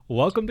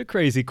Welcome to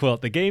Crazy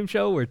Quilt, the game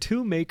show where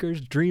two makers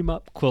dream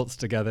up quilts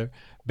together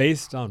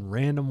based on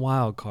random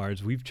wild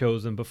cards we've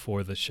chosen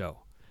before the show.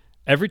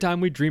 Every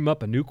time we dream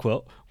up a new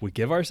quilt, we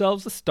give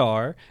ourselves a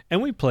star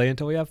and we play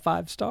until we have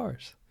 5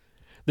 stars.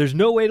 There's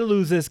no way to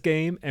lose this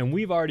game, and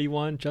we've already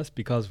won just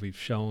because we've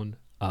shown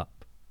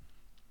up.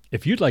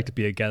 If you'd like to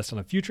be a guest on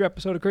a future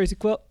episode of Crazy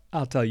Quilt,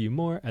 I'll tell you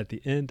more at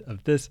the end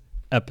of this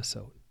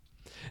episode.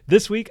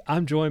 This week,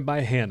 I'm joined by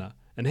Hannah.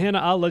 And Hannah,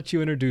 I'll let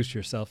you introduce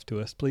yourself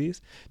to us,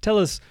 please. Tell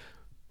us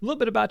a little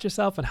bit about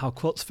yourself and how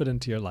quilts fit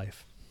into your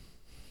life.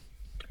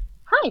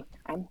 Hi,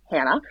 I'm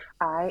Hannah.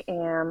 I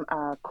am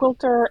a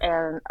quilter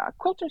and a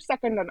quilter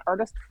second and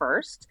artist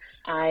first.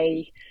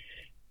 I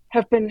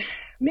have been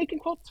making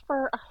quilts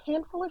for a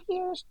handful of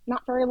years,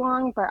 not very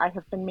long, but I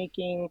have been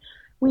making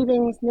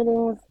weavings,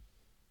 knittings,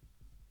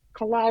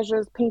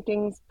 collages,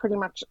 paintings pretty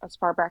much as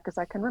far back as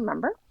I can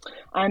remember.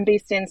 I'm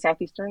based in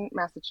southeastern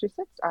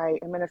Massachusetts. I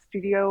am in a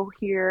studio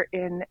here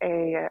in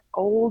a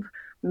old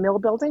mill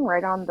building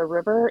right on the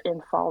river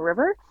in Fall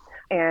River.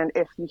 And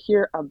if you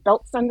hear a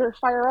belt sander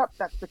fire up,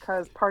 that's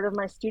because part of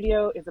my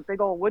studio is a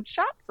big old wood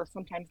shop. So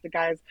sometimes the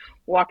guys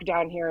walk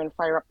down here and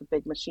fire up the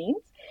big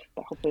machines,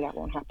 but hopefully that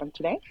won't happen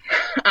today.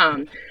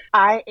 um,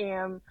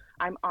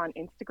 I'm on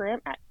Instagram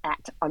at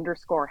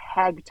 _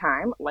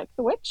 hagtime, like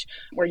the witch,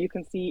 where you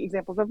can see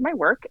examples of my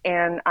work.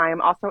 And I'm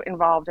also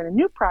involved in a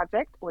new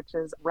project, which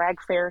is Rag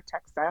Fair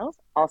Textiles,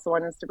 also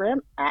on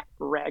Instagram at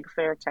Rag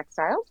Fair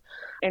Textiles,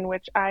 in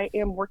which I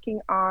am working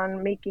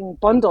on making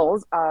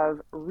bundles of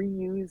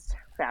reused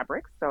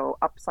fabrics, so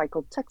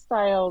upcycled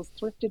textiles,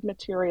 thrifted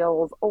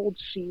materials, old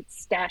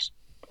sheets, stash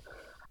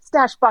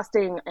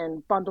busting,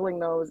 and bundling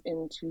those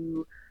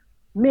into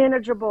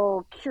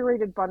manageable,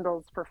 curated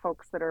bundles for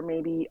folks that are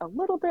maybe a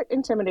little bit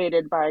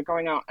intimidated by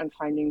going out and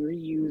finding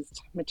reused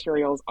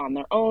materials on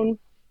their own.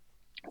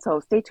 So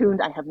stay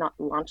tuned. I have not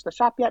launched the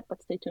shop yet,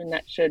 but stay tuned.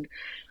 That should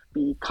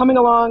be coming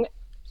along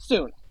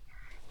soon.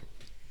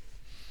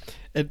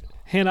 And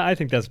Hannah, I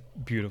think that's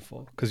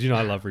beautiful because,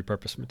 I love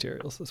repurposed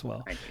materials as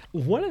well.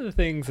 One of the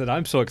things that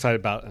I'm so excited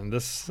about in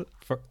this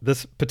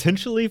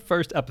potentially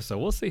first episode,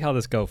 we'll see how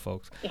this goes,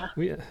 folks.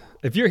 Yeah.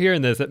 If you're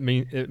hearing this, it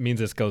means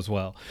this goes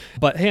well.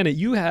 But Hannah,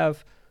 you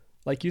have,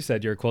 like you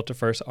said, you're a quilter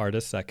first,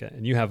 artist second,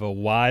 and you have a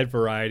wide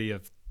variety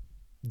of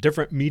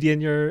different media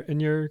in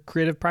your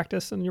creative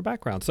practice and your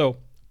background. So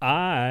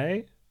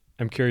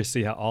I'm curious to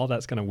see how all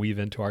that's going to weave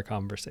into our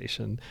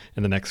conversation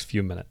in the next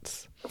few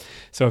minutes.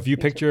 So have you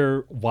picked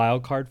your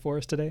wild card for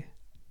us today?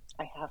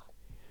 I have.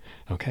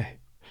 Okay.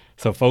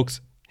 So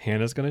folks,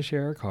 Hannah's going to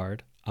share her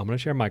card. I'm going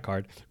to share my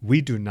card.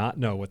 We do not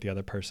know what the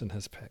other person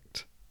has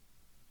picked.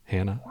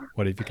 Hannah,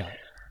 what have you got?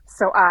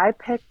 So I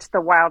picked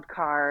the wild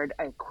card,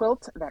 a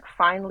quilt that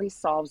finally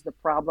solves the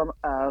problem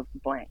of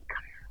blank.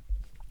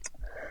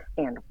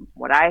 And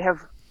what I have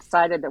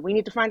decided that we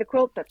need to find a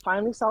quilt that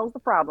finally solves the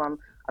problem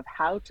of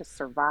how to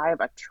survive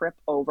a trip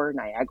over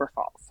Niagara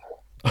Falls.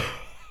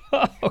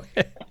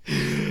 Okay.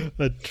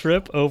 A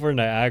trip over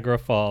Niagara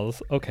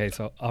Falls. Okay,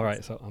 so all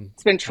right, so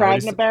it's been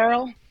tried in a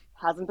barrel,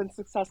 hasn't been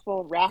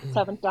successful. Rafts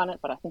haven't done it,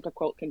 but I think a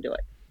quilt can do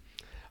it.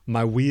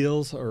 My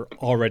wheels are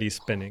already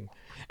spinning.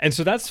 And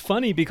so that's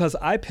funny because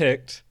I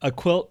picked a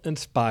quilt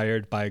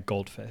inspired by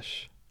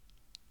Goldfish.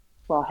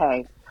 Well,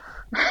 hey.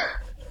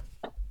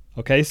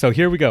 Okay, so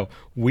here we go.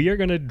 We are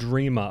going to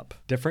dream up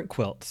different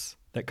quilts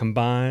that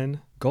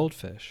combine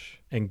Goldfish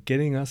and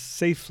getting us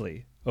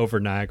safely over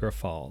Niagara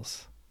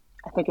Falls.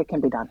 I think it can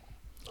be done.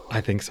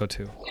 I think so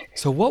too.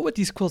 So what would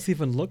these quilts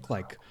even look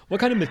like? What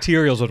kind of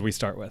materials would we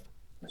start with?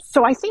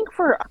 So I think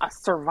for a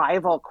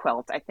survival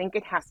quilt, I think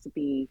it has to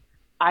be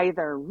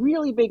either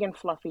really big and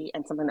fluffy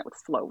and something that would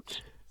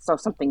float. So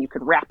something you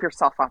could wrap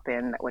yourself up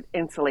in that would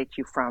insulate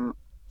you from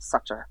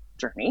such a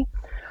journey.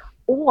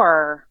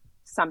 Or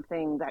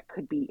something that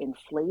could be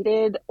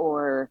inflated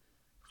or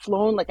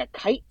flown like a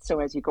kite. So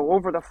as you go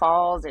over the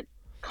falls, it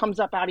comes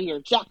up out of your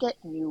jacket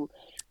and you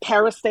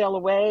parasail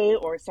away.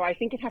 Or so I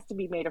think it has to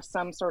be made of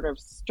some sort of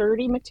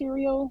sturdy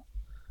material.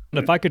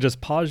 And if I could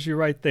just pause you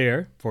right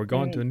there before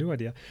going to a new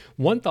idea.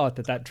 One thought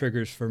that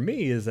triggers for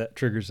me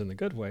triggers in the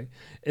good way,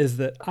 is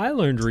that I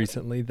learned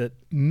recently that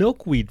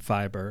milkweed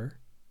fiber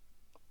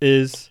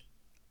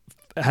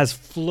has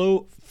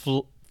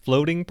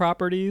floating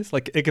properties.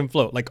 Like it can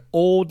float. Like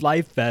old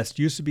life vests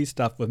used to be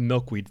stuffed with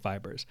milkweed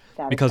fibers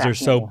because they're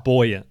so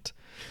buoyant.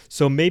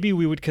 So maybe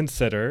we would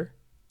consider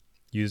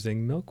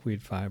using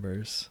milkweed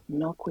fibers.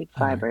 Milkweed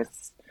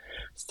fibers.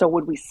 So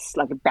would we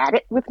bat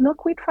it with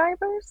milkweed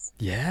fibers?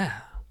 Yeah.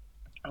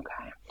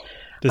 Okay.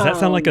 Does that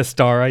sound like a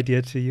star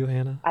idea to you,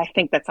 Hannah? I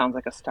think that sounds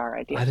like a star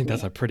idea. I think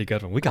that's a pretty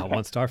good one. We got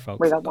 1 star,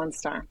 folks. We got 1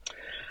 star.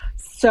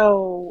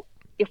 So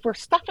if we're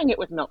stuffing it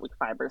with milkweed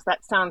fibers,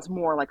 that sounds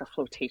more like a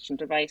flotation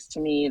device to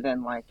me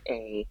than like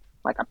a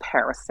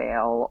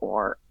parasail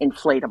or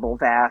inflatable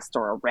vest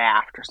or a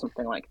raft or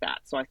something like that.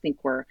 So I think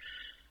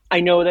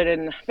I know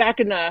that back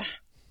in the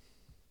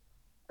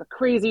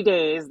crazy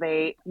days,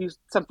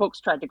 some folks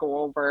tried to go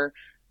over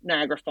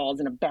Niagara Falls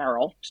in a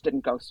barrel, which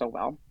didn't go so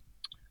well.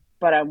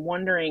 But I'm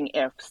wondering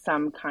if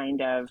some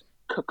kind of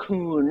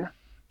cocoon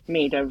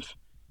made of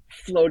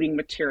floating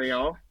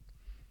material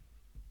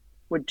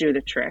would do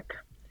the trick.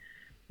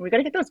 We got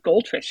to get those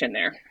goldfish in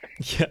there.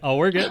 Yeah, oh,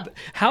 we're good.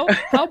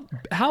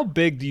 How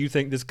big do you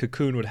think this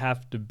cocoon would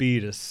have to be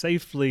to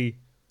safely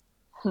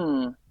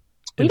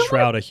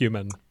enshroud a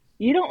human?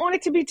 You don't want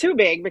it to be too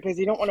big because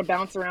you don't want to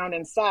bounce around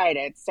inside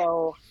it.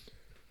 So,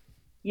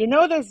 you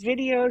know those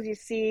videos you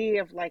see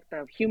of like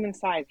the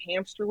human-sized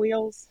hamster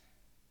wheels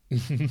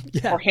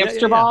Yeah, or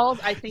hamster balls?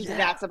 I think Yeah.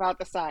 that's about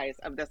the size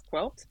of this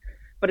quilt,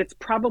 but it's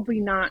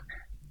probably not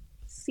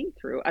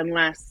see-through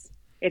unless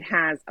it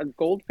has a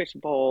goldfish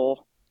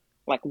bowl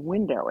like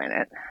window in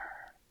it.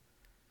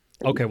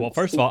 Okay, well,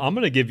 first of all, I'm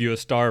going to give you a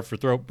star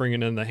for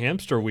bringing in the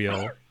hamster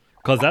wheel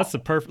because that's the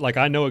perfect. Like,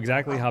 I know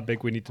exactly how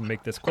big we need to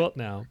make this quilt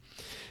now.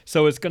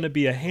 So it's going to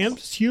be a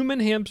human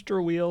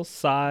hamster wheel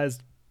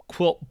sized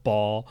quilt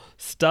ball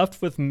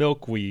stuffed with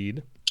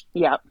milkweed.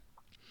 Yep.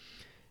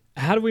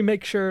 How do we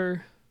make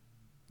sure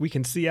we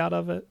can see out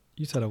of it?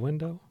 You said a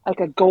window? Like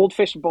a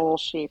goldfish bowl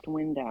shaped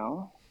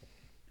window.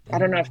 I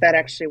don't know if that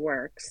actually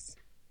works.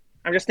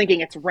 I'm just thinking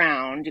it's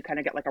round. You kind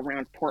of get like a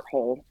round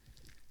porthole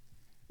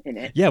in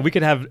it. Yeah, we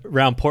could have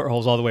round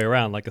portholes all the way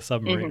around, like a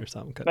submarine or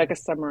something. Like a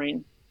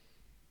submarine.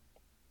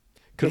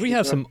 Could we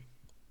have some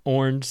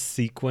orange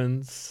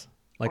sequins,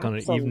 like on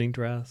an evening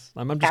dress?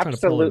 I'm just trying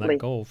to pull in that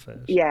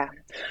goldfish. Yeah.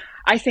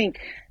 I think,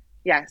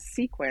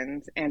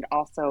 sequins. And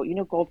also,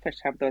 goldfish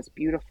have those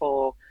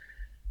beautiful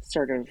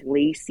sort of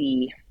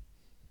lacy,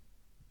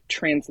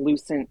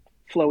 translucent,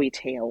 flowy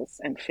tails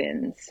and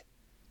fins.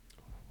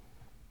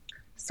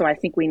 So I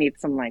think we need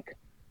some like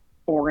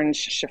orange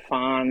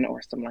chiffon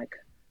or some like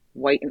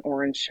white and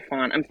orange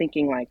chiffon. I'm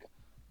thinking like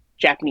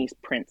Japanese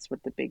prints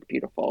with the big,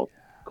 beautiful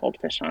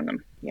goldfish on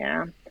them.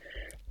 Yeah.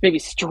 Maybe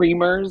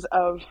streamers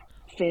of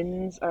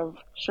fins of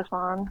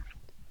chiffon.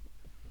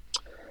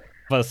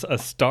 A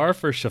star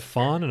for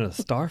chiffon and a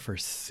star for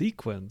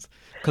sequins.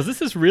 Because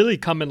this is really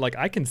coming, like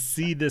I can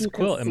see this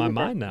quilt in my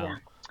mind now. Yeah.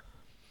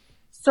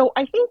 So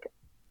I think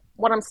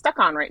what I'm stuck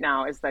on right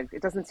now is like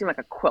it doesn't seem like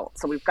a quilt.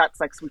 So we've got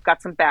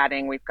some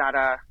batting, we've got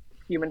a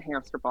human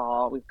hamster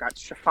ball, we've got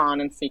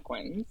chiffon and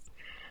sequins.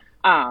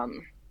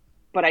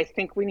 But I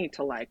think we need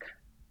to like,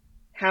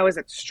 how is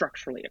it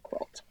structurally a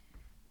quilt?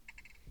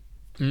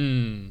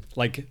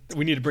 Like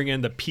we need to bring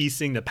in the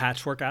piecing, the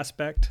patchwork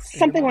aspect.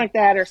 Something like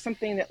that, or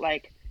something that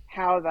like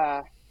how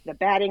the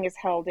batting is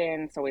held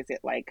in. So is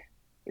it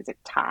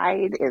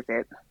tied? Is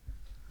it?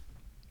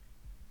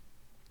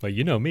 Well,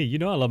 you know me. You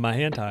know I love my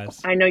hand ties.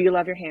 I know you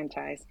love your hand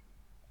ties.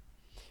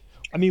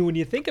 I mean, when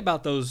you think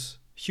about those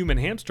human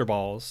hamster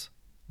balls,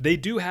 they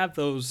do have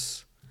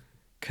those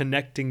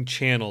connecting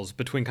channels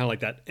between kind of like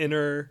that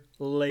inner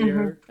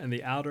layer and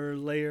the outer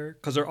layer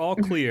because they're all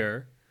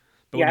clear.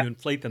 But when you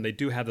inflate them, they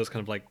do have those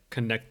kind of like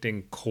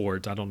connecting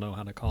cords. I don't know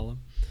how to call them.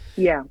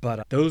 Yeah.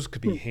 But those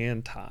could be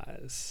hand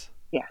ties.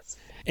 Yes.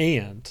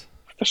 And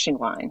fishing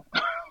line.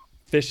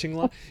 Fishing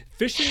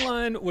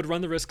line would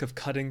run the risk of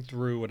cutting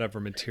through whatever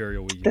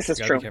material we use. This is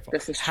true.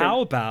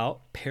 How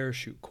about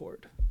parachute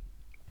cord?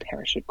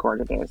 Parachute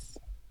cord it is.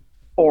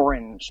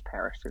 Orange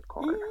parachute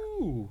cord.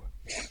 Ooh.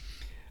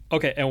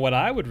 Okay, and what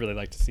I would really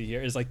like to see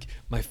here is like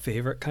my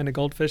favorite kind of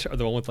goldfish are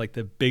the one with like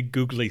the big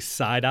googly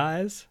side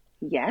eyes.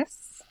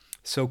 Yes.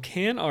 So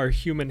can our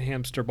human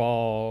hamster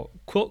ball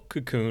quilt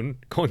cocoon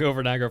going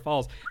over Niagara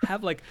Falls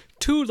have like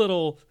two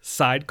little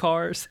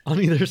sidecars on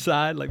either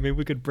side? Like maybe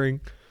we could bring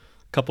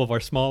couple of our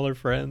smaller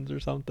friends or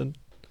something.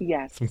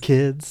 Yes. Some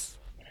kids.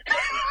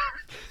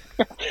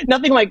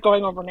 Nothing like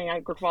going over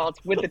Niagara Falls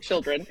with the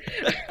children.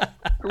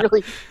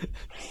 Really.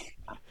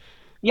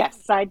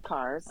 Yes,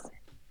 sidecars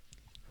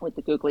with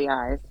the googly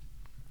eyes.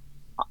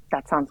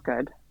 That sounds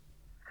good.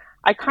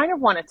 I kind of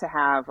want it to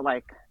have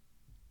like,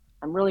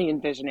 I'm really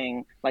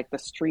envisioning like the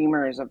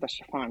streamers of the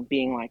chiffon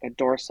being like a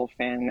dorsal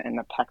fin and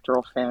the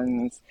pectoral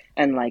fins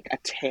and like a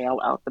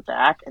tail out the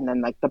back. And then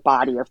like the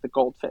body of the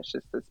goldfish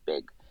is this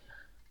big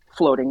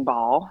floating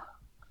ball.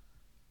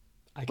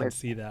 I can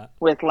see that.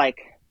 With like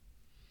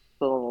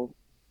little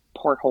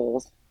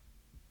portholes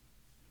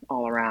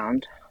all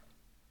around.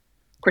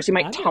 Of course, you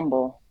might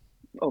tumble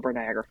over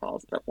Niagara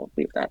Falls, but we'll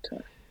leave that to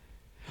it.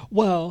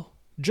 Well,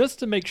 just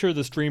to make sure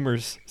the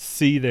streamers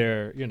see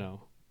their,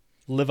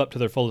 live up to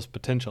their fullest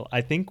potential,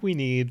 I think we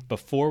need,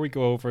 before we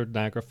go over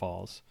Niagara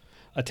Falls,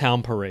 a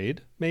town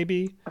parade,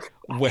 maybe.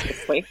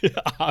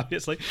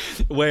 Obviously.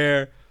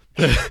 Where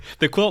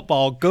the quilt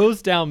ball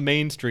goes down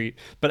Main Street,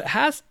 but it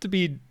has to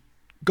be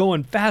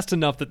going fast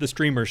enough that the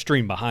streamers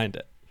stream behind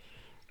it,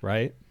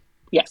 right?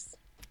 Yes.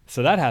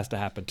 So that has to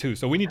happen too.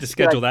 So we need to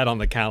schedule that on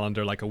the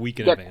calendar like a week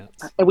in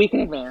advance. A week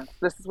in advance.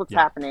 This is what's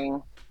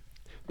happening.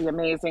 The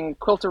amazing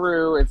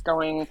quiltaroo is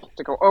going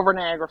to go over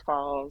Niagara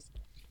Falls.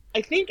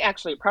 I think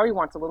actually it probably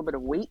wants a little bit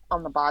of weight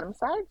on the bottom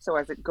side. So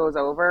as it goes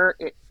over,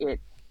 it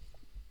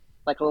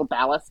like a little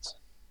ballast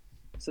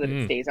so that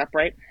it stays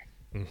upright.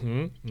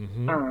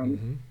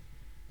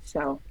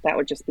 So that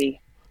would just be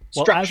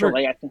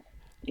structurally, I think.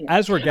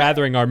 As we're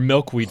gathering our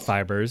milkweed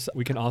fibers,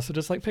 we can also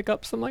just like pick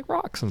up some like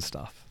rocks and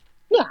stuff.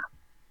 Yeah.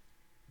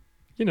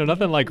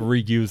 Nothing like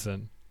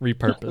reusing.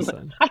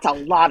 repurposing. That's a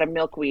lot of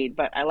milkweed,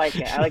 but I like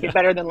it. I like it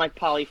better than like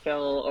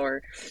polyfill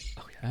or.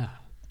 Oh, yeah.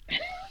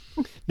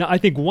 Now, I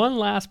think one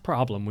last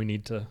problem we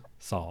need to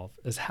solve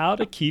is how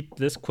to keep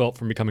this quilt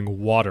from becoming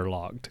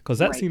waterlogged, because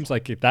that Right. seems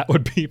like that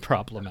would be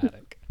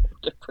problematic.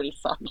 Get pretty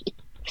soggy.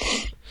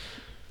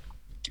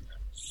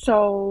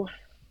 So,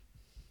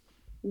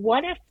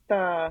 what if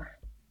the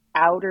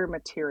outer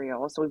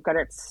material, so we've got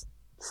it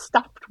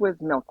stuffed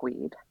with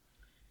milkweed,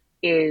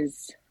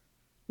 is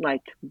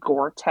like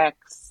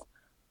Gore-Tex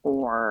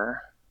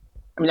or,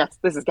 I mean,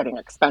 this is getting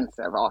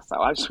expensive also.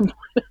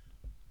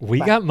 We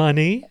got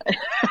money.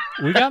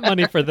 We got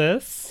money for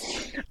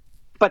this.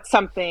 But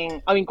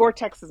something, I mean,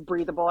 Gore-Tex is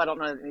breathable. I don't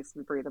know that it needs to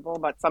be breathable,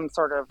 but some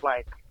sort of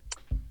like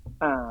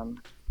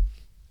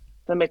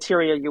the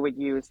material you would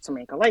use to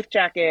make a life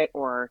jacket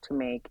or to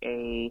make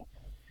a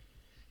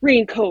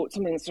raincoat,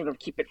 something to sort of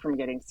keep it from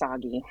getting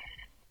soggy.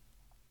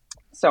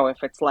 So if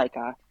it's like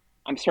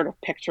I'm sort of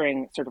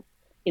picturing sort of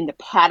in the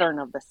pattern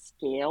of the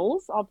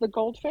scales of the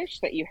goldfish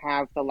that you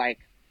have the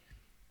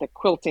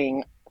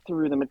quilting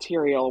through the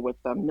material with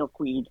the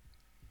milkweed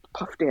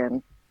puffed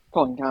in,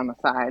 pulling down the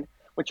side,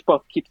 which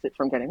both keeps it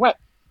from getting wet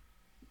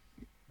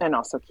and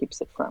also keeps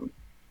it from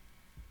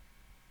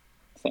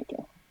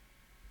sinking,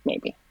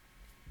 maybe.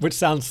 Which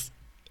sounds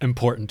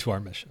important to our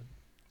mission.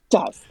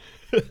 Does.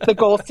 The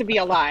goal is to be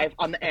alive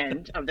on the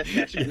end of this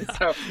mission. Yeah.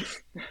 So,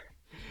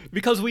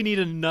 because we need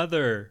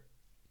another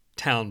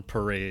town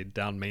parade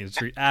down Main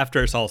Street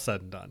after it's all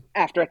said and done.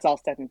 After it's all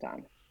said and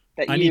done.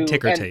 I need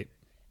ticker tape.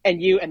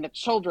 And you and the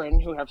children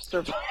who have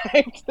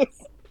survived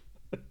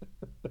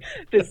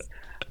this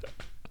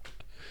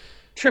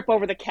trip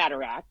over the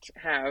cataract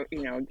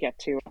get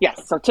to.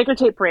 Yes, so ticker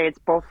tape parades,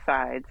 both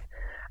sides.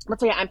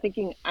 Let's say I'm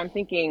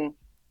thinking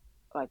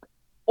like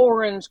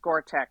orange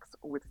Gore-Tex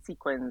with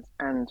sequins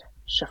and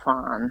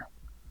chiffon.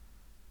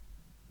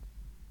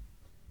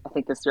 I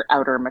think this is your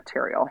outer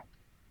material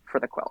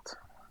for the quilt.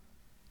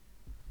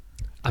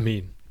 I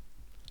mean,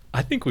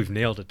 I think we've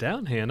nailed it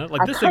down, Hannah.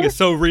 Like, this thing is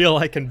so real,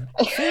 I can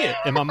see it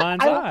in my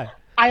mind's eye.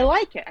 I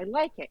like it.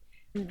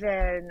 And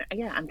then,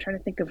 yeah, I'm trying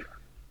to think of if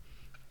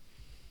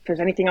there's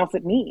anything else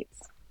it needs.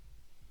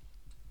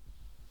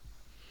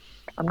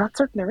 I'm not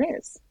certain there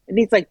is. It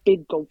needs like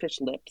big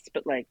goldfish lips,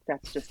 but like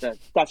that's just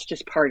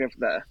part of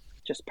the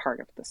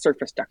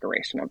surface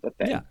decoration of the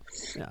thing.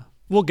 Yeah.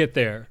 We'll get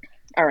there.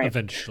 All right.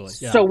 Eventually.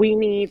 Yeah. So we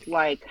need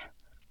like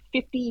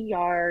 50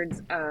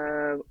 yards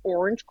of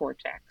orange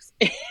Gore-Tex.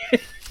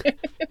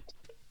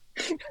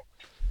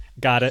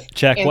 Got it.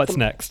 Check. And what's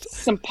next?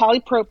 Some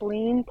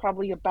polypropylene,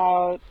 probably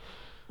about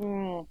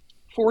 40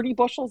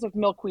 bushels of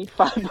milkweed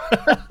fiber.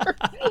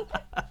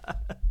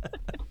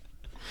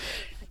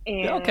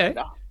 And okay.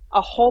 A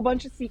whole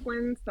bunch of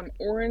sequins, some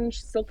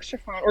orange silk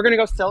chiffon. We're going to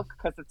go silk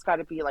because it's got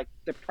to be like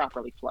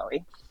properly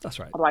flowy. That's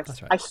right. Although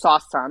I saw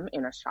some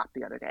in a shop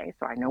the other day,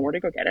 so I know where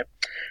to go get it.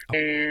 Oh.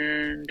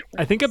 And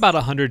I think about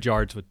 100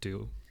 yards would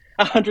do.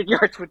 100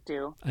 yards would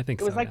do. I think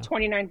it was like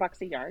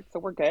 $29 a yard, so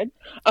we're good.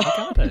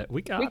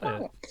 We got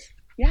it.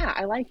 Yeah,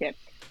 I like it.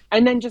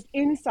 And then just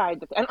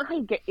inside I don't know how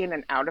you get in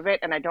and out of it,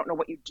 and I don't know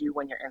what you do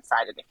when you're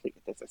inside it. If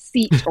there's a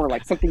seat or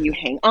like something you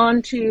hang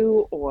on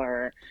to,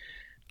 or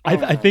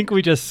I think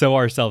we just sew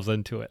ourselves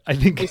into it. I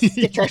think we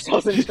stitch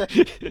ourselves into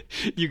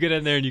it. You get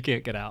in there and you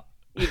can't get out.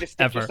 You just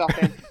stick yourself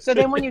in. So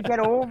then when you get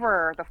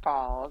over the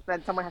falls,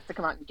 then someone has to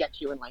come out and get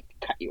you and like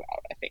cut you out,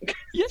 I think.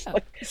 Yeah.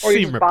 Or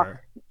seam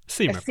ripper.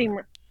 Seam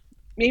ripper.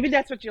 Maybe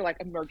that's what you're like,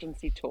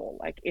 emergency tool,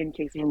 like in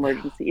case of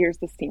emergency. Here's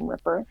the seam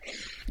ripper.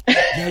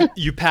 Yeah,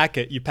 you pack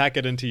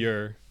it into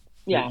your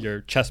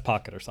chest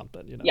pocket or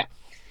something, Yeah.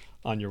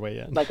 On your way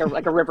in. Like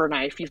a river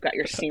knife, you've got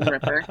your seam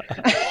ripper.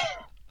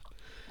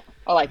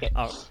 I like it.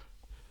 Oh.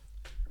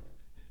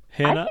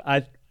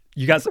 Hannah,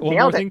 you got one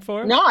more thing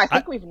for us? No, I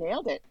think we've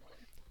nailed it.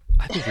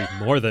 I think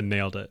we've more than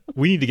nailed it.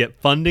 We need to get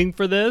funding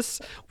for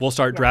this. We'll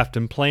start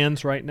drafting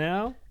plans right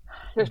now.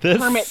 There's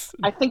permits.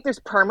 I think there's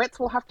permits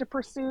we'll have to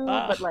pursue,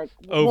 but like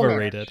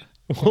overrated.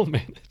 We'll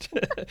manage.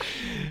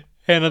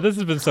 Hannah, this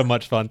has been so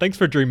much fun. Thanks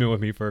for dreaming with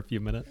me for a few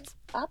minutes.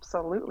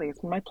 Absolutely.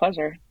 It's my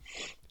pleasure.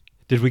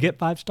 Did we get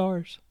 5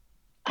 stars?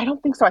 I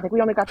don't think so. I think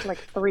we only got to like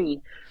 3.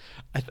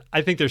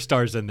 I think there's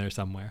stars in there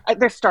somewhere.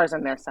 There's stars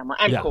in there somewhere.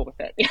 I'm cool with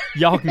it.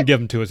 Y'all can give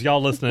them to us.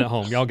 Y'all listening at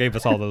home. Y'all gave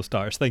us all those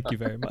stars. Thank you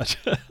very much.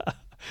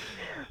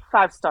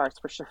 5 stars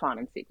for chiffon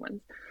and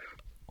sequins.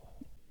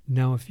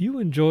 Now, if you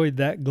enjoyed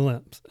that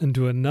glimpse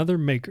into another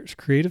maker's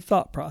creative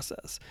thought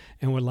process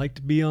and would like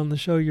to be on the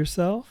show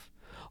yourself,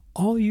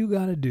 all you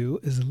got to do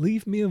is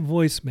leave me a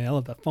voicemail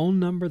at the phone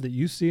number that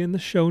you see in the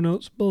show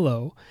notes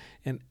below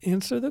and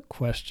answer the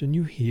question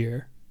you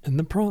hear in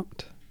the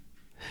prompt.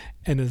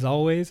 And as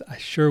always, I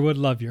sure would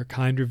love your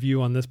kind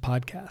review on this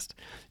podcast.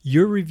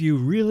 Your review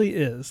really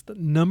is the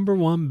number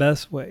one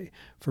best way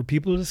for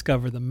people to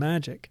discover the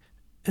magic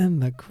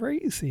and the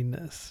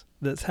craziness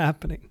that's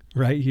happening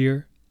right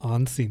here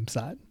on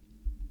Seamside.